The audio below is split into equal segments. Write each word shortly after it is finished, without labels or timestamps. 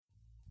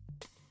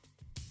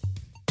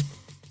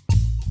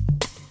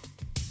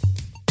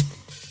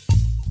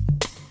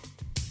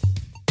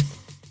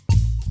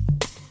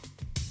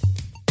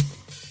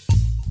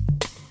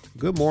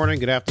Good morning,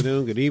 good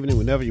afternoon, good evening,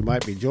 whenever you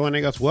might be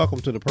joining us.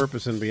 Welcome to the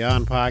Purpose and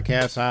Beyond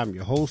podcast. I'm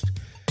your host,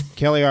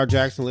 Kelly R.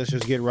 Jackson. Let's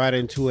just get right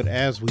into it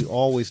as we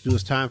always do.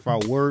 It's time for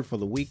our word for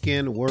the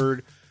weekend,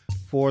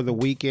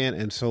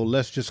 And so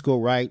let's just go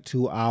right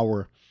to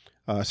our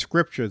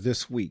scripture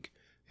this week.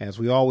 As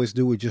we always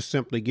do, we just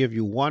simply give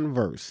you one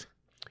verse.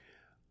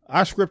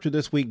 Our scripture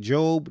this week,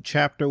 Job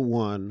chapter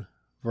 1,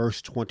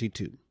 verse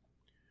 22.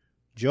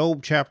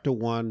 Job chapter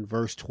 1,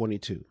 verse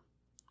 22.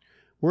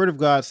 Word of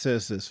God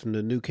says this from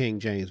the New King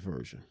James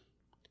Version.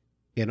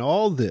 In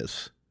all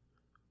this,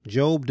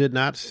 Job did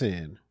not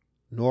sin,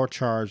 nor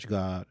charge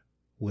God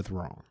with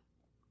wrong.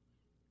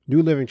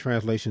 New Living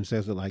Translation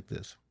says it like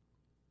this.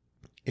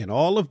 In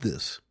all of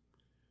this,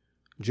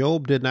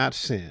 Job did not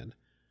sin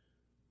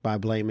by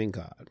blaming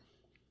God.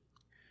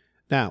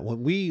 Now,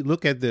 when we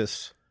look at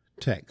this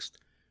text,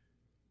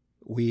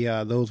 we,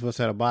 those of us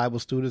that are Bible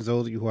students,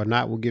 those of you who are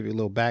not, we'll give you a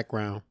little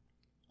background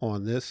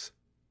on this.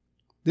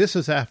 This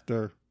is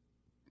after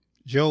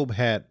Job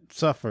had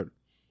suffered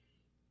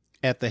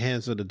at the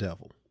hands of the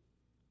devil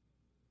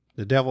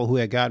who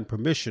had gotten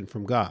permission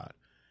from God.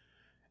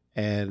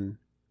 And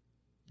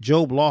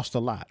Job lost a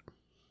lot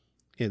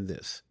in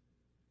this.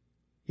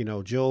 You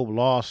know, Job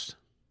lost,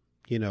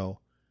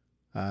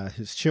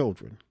 his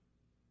children,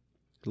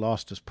 he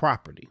lost his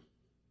property,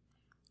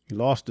 he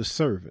lost his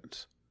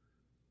servants,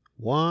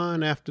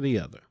 one after the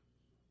other.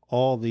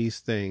 All these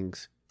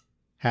things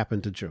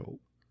happened to Job,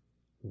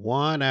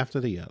 one after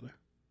the other.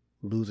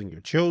 Losing your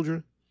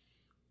children,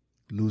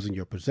 losing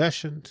your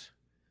possessions,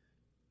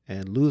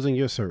 and losing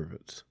your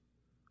servants.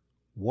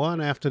 One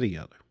after the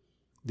other.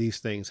 These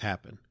things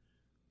happen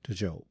to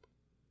Job.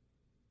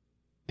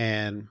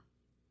 And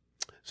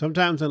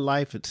sometimes in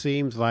life it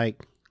seems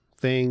like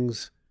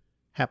things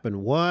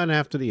happen one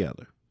after the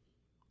other.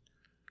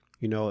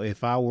 You know,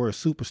 if I were a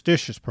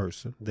superstitious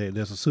person,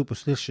 there's a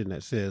superstition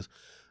that says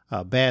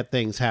bad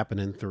things happen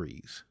in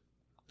threes.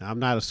 Now, I'm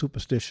not a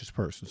superstitious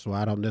person, so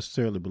I don't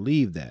necessarily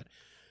believe that.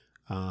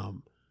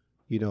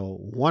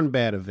 One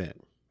bad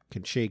event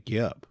can shake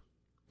you up.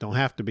 Don't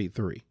have to be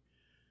three.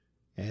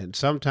 And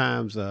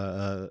sometimes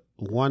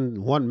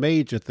one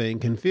major thing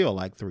can feel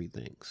like three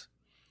things.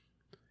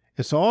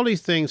 And so all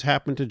these things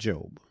happen to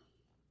Job.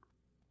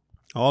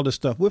 All this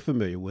stuff, we're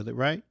familiar with it,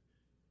 right?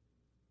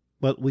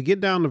 But we get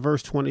down to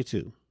verse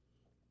 22.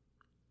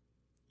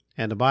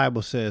 And the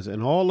Bible says,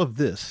 in all of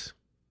this,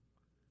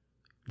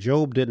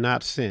 Job did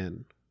not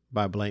sin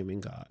by blaming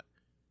God.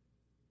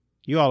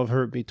 You all have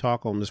heard me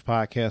talk on this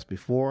podcast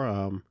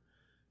before.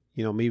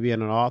 Me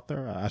being an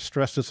author, I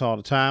stress this all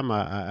the time.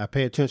 I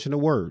pay attention to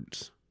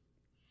words.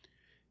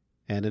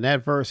 And in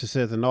that verse, it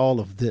says, in all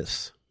of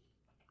this,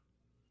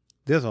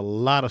 there's a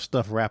lot of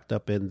stuff wrapped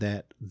up in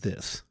that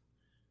this.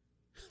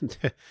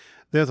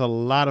 There's a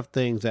lot of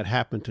things that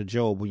happen to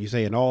Job when you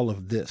say in all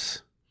of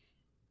this.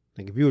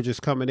 Like if you were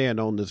just coming in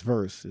on this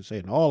verse and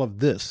saying all of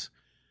this,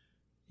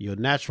 your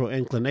natural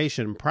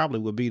inclination probably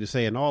would be to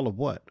say in all of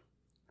what?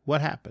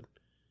 What happened?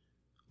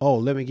 Oh,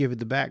 let me give you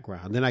the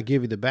background. Then I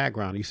give you the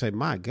background. You say,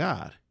 my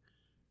God,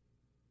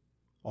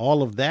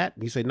 all of that?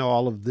 You say, no,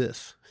 all of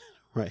this,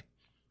 right?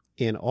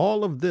 In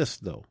all of this,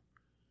 though,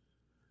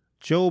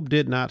 Job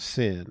did not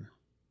sin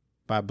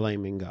by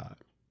blaming God.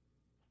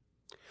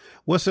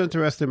 What's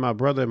interesting, my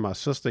brother and my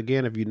sister,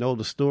 again, if you know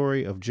the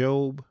story of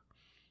Job,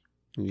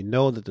 and you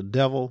know that the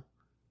devil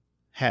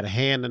had a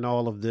hand in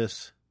all of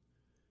this,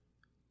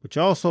 but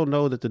you also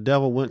know that the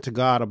devil went to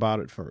God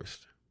about it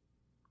first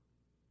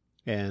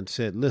and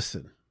said,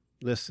 listen,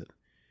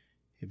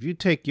 if you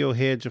take your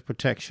hedge of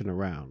protection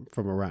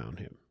from around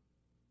him,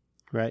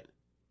 right,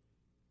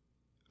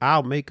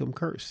 I'll make him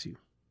curse you,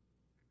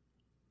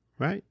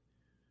 right?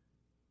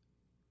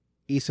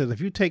 He says,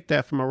 if you take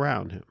that from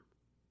around him,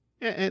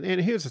 and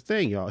here's the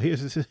thing, y'all,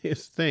 here's the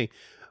thing.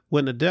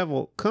 When the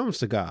devil comes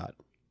to God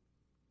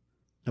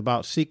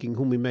about seeking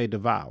whom he may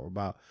devour,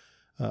 about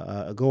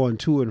going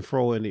to and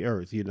fro in the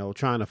earth,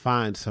 trying to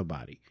find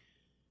somebody,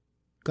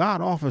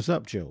 God offers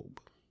up Job.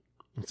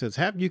 It says,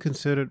 have you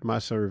considered my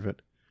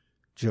servant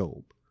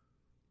Job?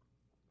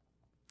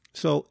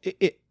 So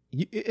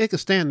it can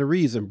stand to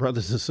reason,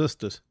 brothers and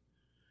sisters.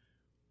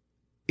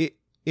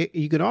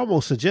 You could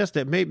almost suggest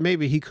that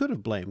maybe he could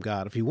have blamed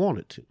God if he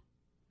wanted to.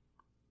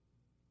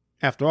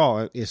 After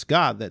all, it's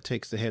God that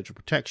takes the hedge of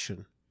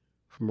protection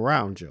from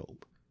around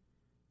Job.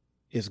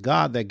 It's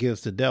God that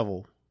gives the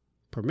devil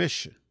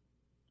permission,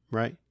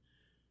 right?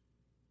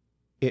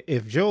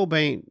 If Job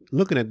ain't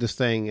looking at this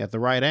thing at the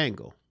right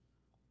angle,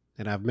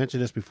 and I've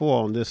mentioned this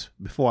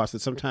before, I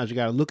said sometimes you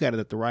got to look at it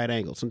at the right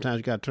angle. Sometimes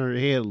you got to turn your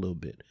head a little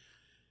bit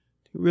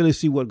to really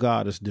see what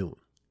God is doing.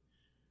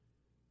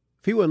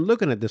 If he wasn't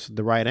looking at this at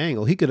the right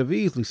angle, he could have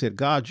easily said,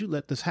 God, you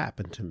let this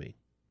happen to me.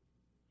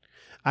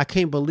 I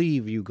can't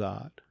believe you,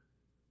 God.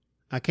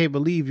 I can't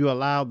believe you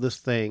allowed this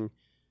thing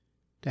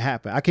to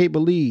happen. I can't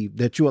believe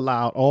that you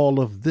allowed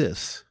all of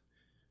this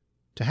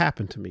to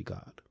happen to me,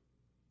 God.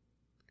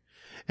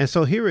 And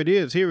so here it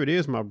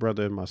is, my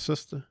brother and my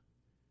sister.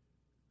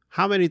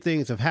 How many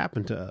things have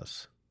happened to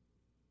us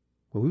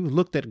when we've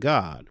looked at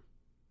God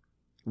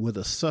with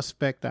a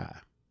suspect eye.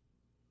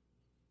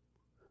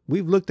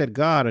 We've looked at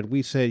God and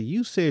we said,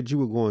 you said you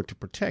were going to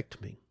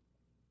protect me.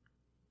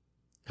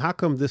 How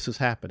come this is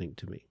happening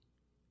to me?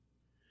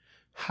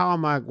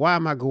 Why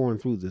am I going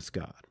through this,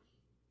 God?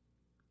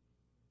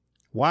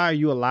 Why are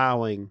you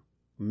allowing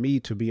me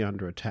to be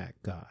under attack,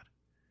 God?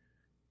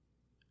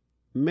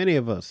 Many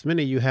of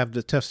you have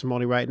the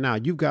testimony right now.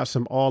 You've got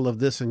all of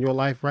this in your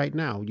life right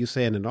now. You're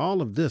saying, in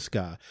all of this,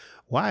 God,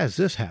 why is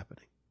this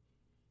happening?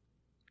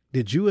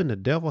 Did you and the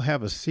devil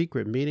have a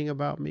secret meeting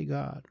about me,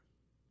 God?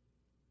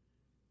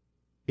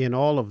 In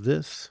all of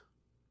this,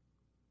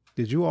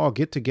 did you all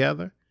get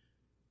together?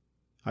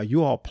 Are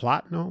you all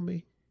plotting on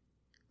me?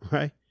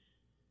 Right?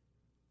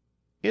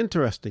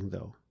 Interesting,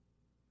 though.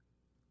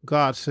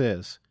 God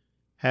says,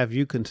 have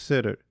you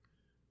considered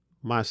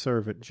my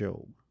servant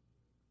Job?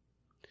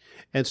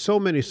 And so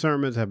many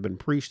sermons have been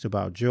preached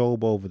about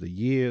Job over the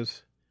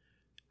years,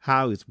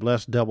 how he's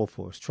blessed double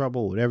for his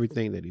trouble with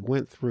everything that he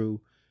went through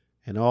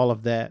and all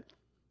of that,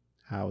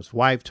 how his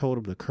wife told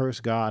him to curse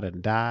God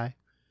and die,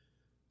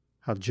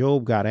 how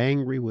Job got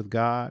angry with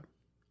God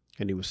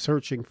and he was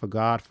searching for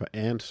God for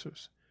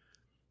answers.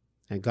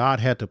 And God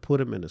had to put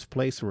him in his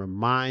place and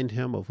remind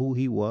him of who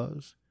he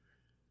was.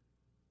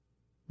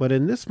 But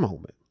in this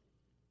moment,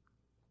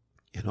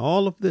 in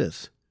all of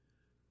this,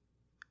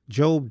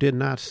 Job did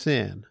not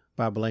sin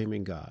by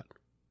blaming God.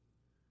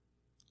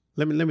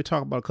 Let me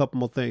talk about a couple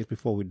more things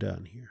before we're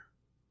done here.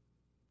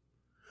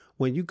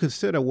 When you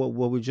consider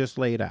what we just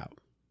laid out,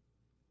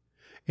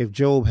 if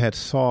Job had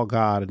saw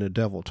God and the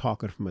devil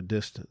talking from a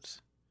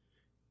distance,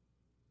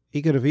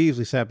 he could have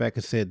easily sat back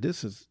and said,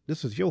 this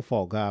is your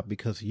fault, God,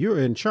 because you're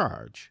in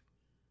charge.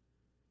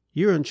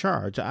 You're in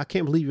charge. I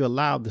can't believe you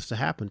allowed this to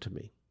happen to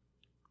me.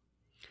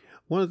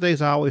 One of the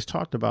things I always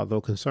talked about,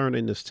 though,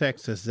 concerning this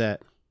text is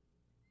that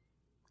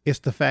it's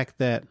the fact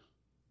that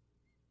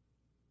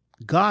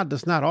God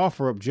does not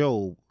offer up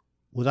Job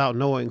without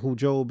knowing who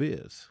Job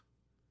is.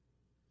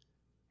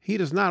 He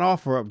does not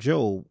offer up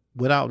Job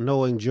without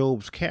knowing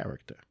Job's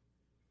character,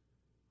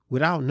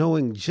 without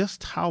knowing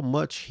just how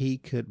much he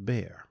could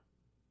bear.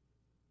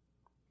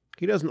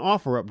 He doesn't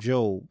offer up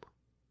Job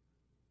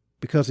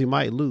because he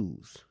might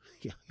lose.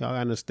 Y'all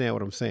understand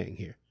what I'm saying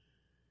here?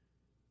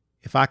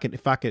 If I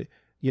could,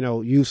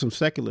 use some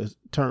secular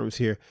terms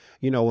here,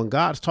 when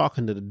God's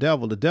talking to the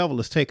devil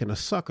is taking a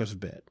sucker's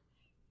bet.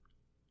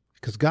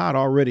 Because God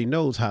already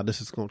knows how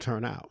this is going to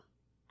turn out.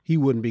 He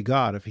wouldn't be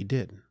God if he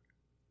didn't.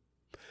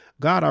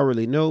 God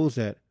already knows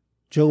that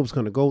Job's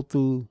going to go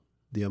through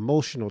the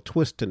emotional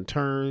twist and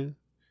turn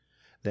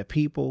that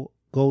people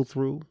go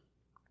through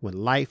when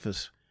life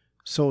is,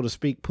 so to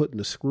speak, putting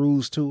the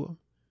screws to him.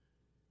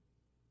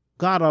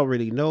 God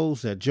already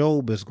knows that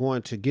Job is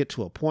going to get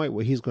to a point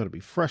where he's going to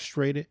be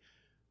frustrated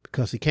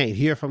because he can't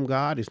hear from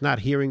God. He's not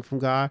hearing from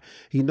God.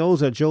 He knows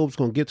that Job's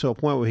going to get to a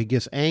point where he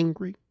gets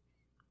angry.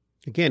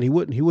 Again, he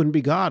wouldn't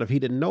be God if he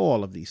didn't know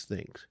all of these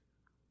things.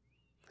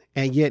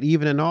 And yet,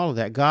 even in all of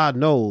that, God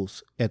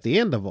knows at the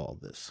end of all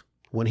this,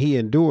 when he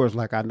endures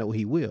like I know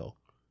he will,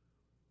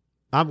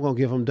 I'm going to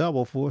give him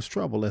double for his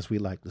trouble, as we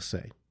like to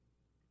say.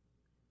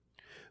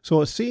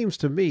 So it seems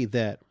to me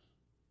that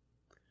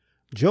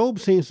Job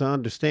seems to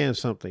understand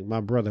something,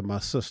 my brother, my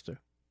sister,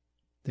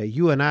 that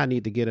you and I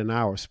need to get in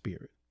our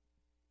spirit.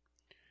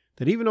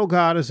 That even though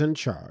God is in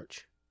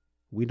charge,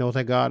 we know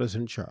that God is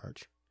in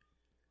charge.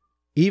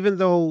 Even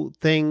though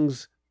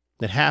things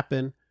that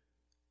happen,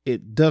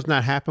 it does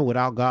not happen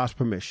without God's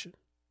permission.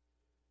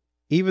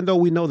 Even though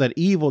we know that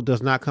evil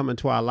does not come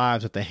into our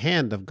lives at the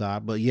hand of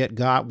God, but yet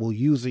God will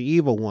use the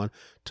evil one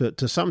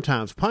to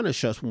sometimes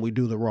punish us when we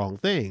do the wrong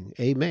thing.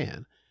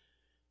 Amen.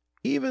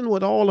 Even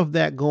with all of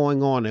that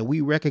going on and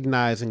we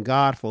recognizing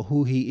God for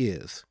who he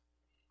is,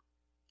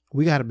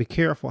 we got to be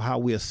careful how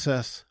we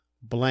assess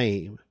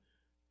blame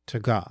to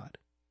God.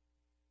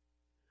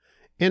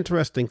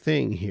 Interesting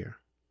thing here.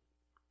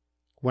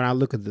 When I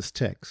look at this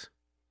text,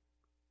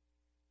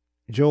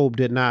 Job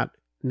did not,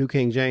 New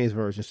King James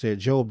Version said,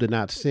 Job did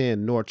not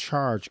sin nor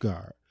charge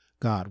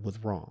God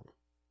with wrong.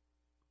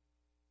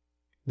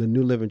 The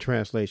New Living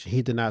Translation,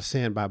 he did not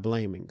sin by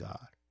blaming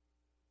God.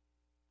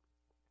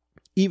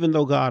 Even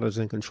though God is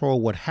in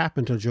control, what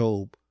happened to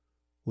Job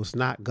was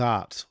not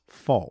God's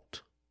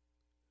fault.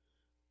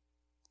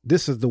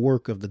 This is the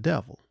work of the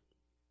devil.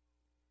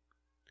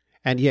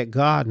 And yet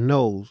God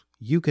knows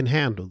you can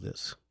handle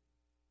this.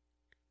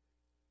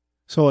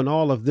 So in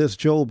all of this,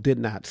 Job did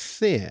not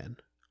sin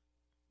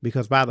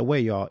because, by the way,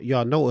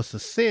 y'all know it's a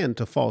sin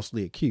to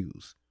falsely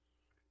accuse.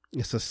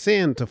 It's a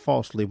sin to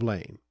falsely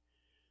blame.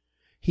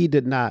 He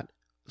did not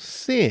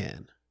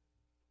sin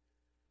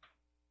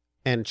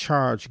and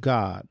charge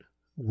God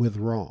with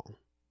wrong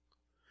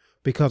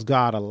because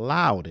God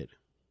allowed it.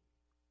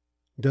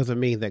 Doesn't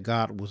mean that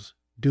God was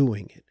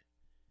doing it.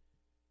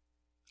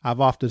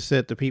 I've often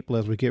said to people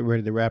as we get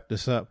ready to wrap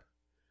this up,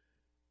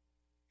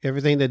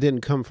 everything that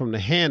didn't come from the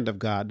hand of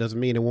God doesn't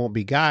mean it won't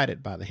be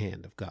guided by the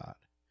hand of God.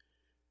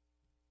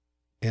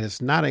 And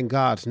it's not in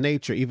God's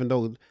nature, even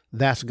though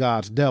that's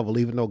God's devil,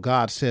 even though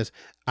God says,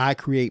 I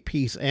create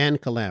peace and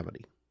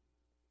calamity.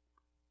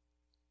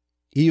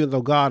 Even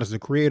though God is the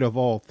creator of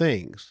all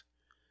things,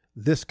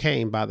 this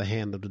came by the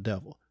hand of the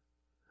devil.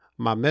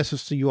 My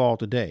message to you all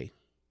today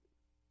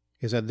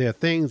is that there are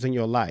things in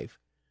your life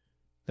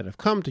that have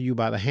come to you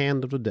by the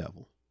hand of the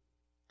devil,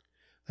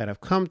 that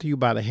have come to you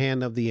by the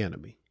hand of the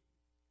enemy.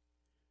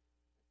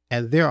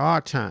 And there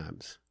are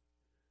times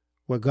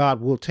where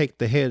God will take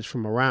the hedge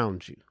from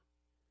around you.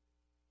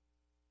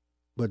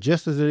 But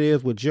just as it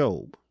is with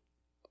Job,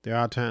 there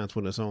are times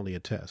when it's only a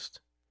test.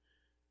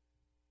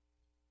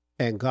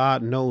 And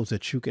God knows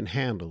that you can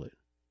handle it,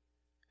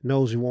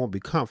 knows you won't be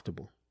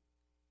comfortable,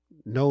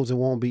 knows it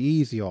won't be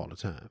easy all the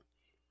time.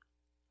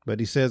 But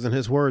he says in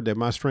his word that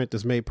my strength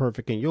is made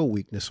perfect in your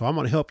weakness. So I'm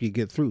going to help you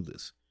get through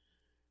this.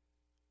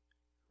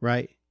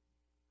 Right?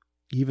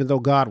 Even though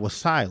God was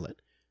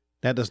silent,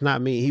 that does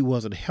not mean he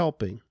wasn't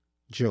helping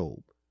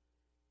Job.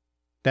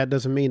 That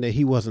doesn't mean that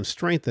he wasn't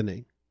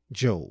strengthening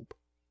Job.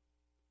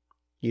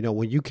 You know,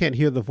 when you can't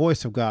hear the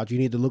voice of God, you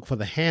need to look for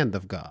the hand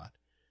of God.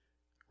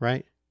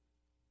 Right?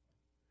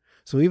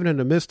 So even in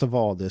the midst of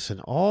all this and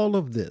all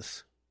of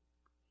this,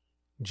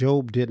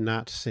 Job did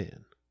not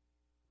sin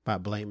by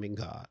blaming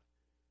God.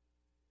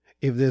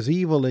 If there's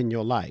evil in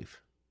your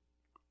life,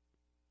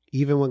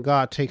 even when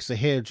God takes the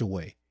hedge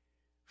away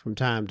from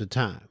time to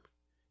time,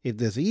 if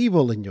there's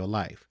evil in your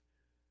life,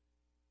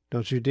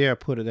 don't you dare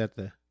put it at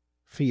the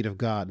feet of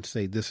God and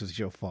say, this is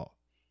your fault.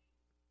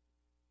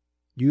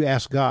 You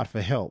ask God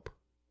for help,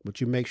 but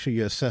you make sure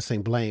you're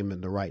assessing blame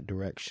in the right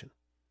direction.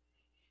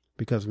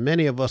 Because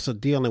many of us are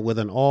dealing with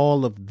an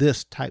all of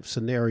this type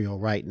scenario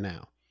right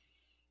now.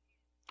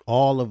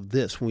 All of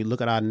this, when we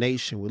look at our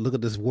nation, we look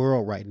at this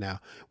world right now,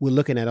 we're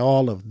looking at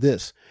all of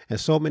this. And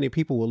so many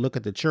people will look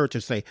at the church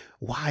and say,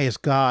 why is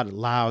God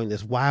allowing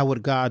this? Why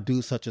would God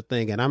do such a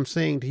thing? And I'm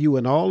saying to you,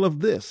 in all of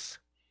this,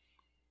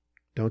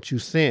 don't you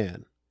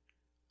sin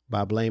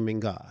by blaming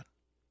God.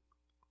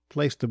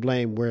 Place the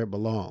blame where it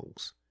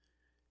belongs.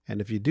 And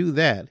if you do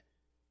that,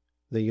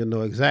 then you'll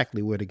know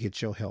exactly where to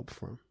get your help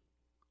from.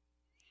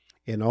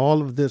 In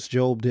all of this,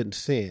 Job didn't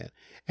sin.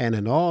 And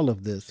in all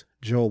of this,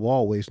 Job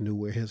always knew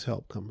where his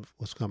help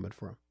was coming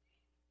from.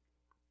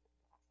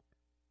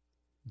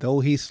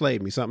 Though he slay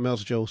me, something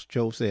else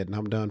Job said, and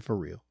I'm done for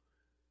real.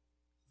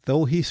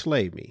 Though he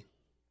slay me,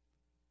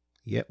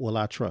 yet will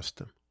I trust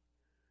him.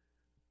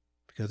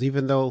 Because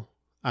even though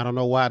I don't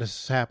know why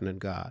this is happening,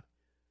 God,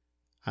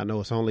 I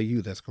know it's only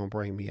you that's going to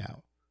bring me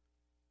out.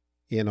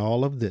 In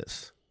all of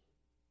this,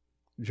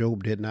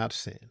 Job did not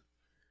sin.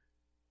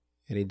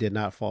 And he did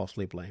not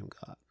falsely blame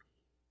God.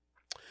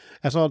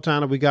 That's all the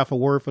time that we got for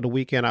Word for the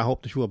Weekend. I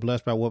hope that you were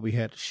blessed by what we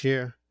had to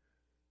share.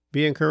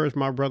 Be encouraged,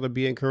 my brother.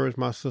 Be encouraged,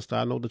 my sister.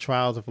 I know the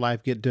trials of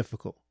life get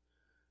difficult,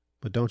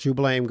 but don't you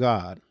blame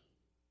God.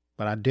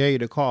 But I dare you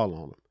to call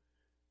on him.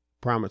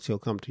 Promise he'll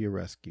come to your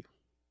rescue.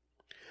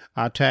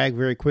 I'll tag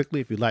very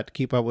quickly. If you'd like to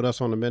keep up with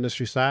us on the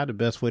ministry side, the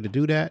best way to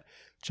do that,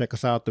 check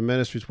us out at the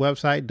ministry's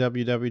website,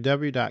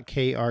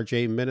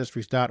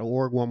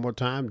 www.krjministries.org. One more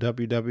time,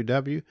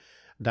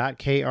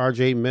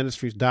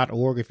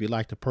 www.krjministries.org. If you'd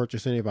like to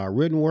purchase any of our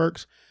written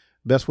works,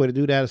 best way to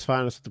do that is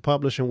find us at the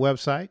publishing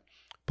website,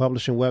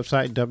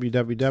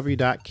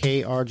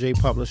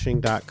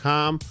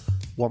 www.krjpublishing.com.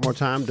 One more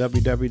time,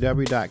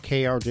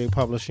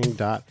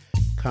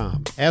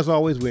 www.krjpublishing.com. As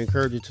always, we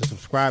encourage you to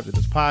subscribe to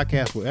this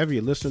podcast wherever you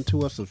listen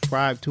to us.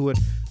 Subscribe to it,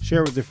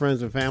 share with your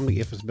friends and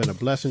family if it's been a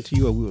blessing to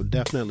you, and we will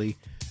definitely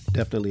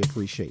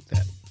appreciate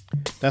that.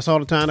 That's all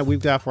the time that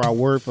we've got for our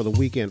Word for the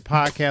Weekend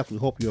podcast. We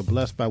hope you're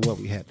blessed by what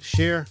we had to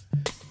share.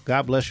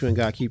 God bless you and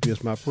God keep you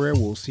is my prayer.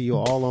 We'll see you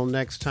all on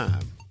next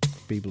time.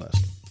 Be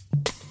blessed.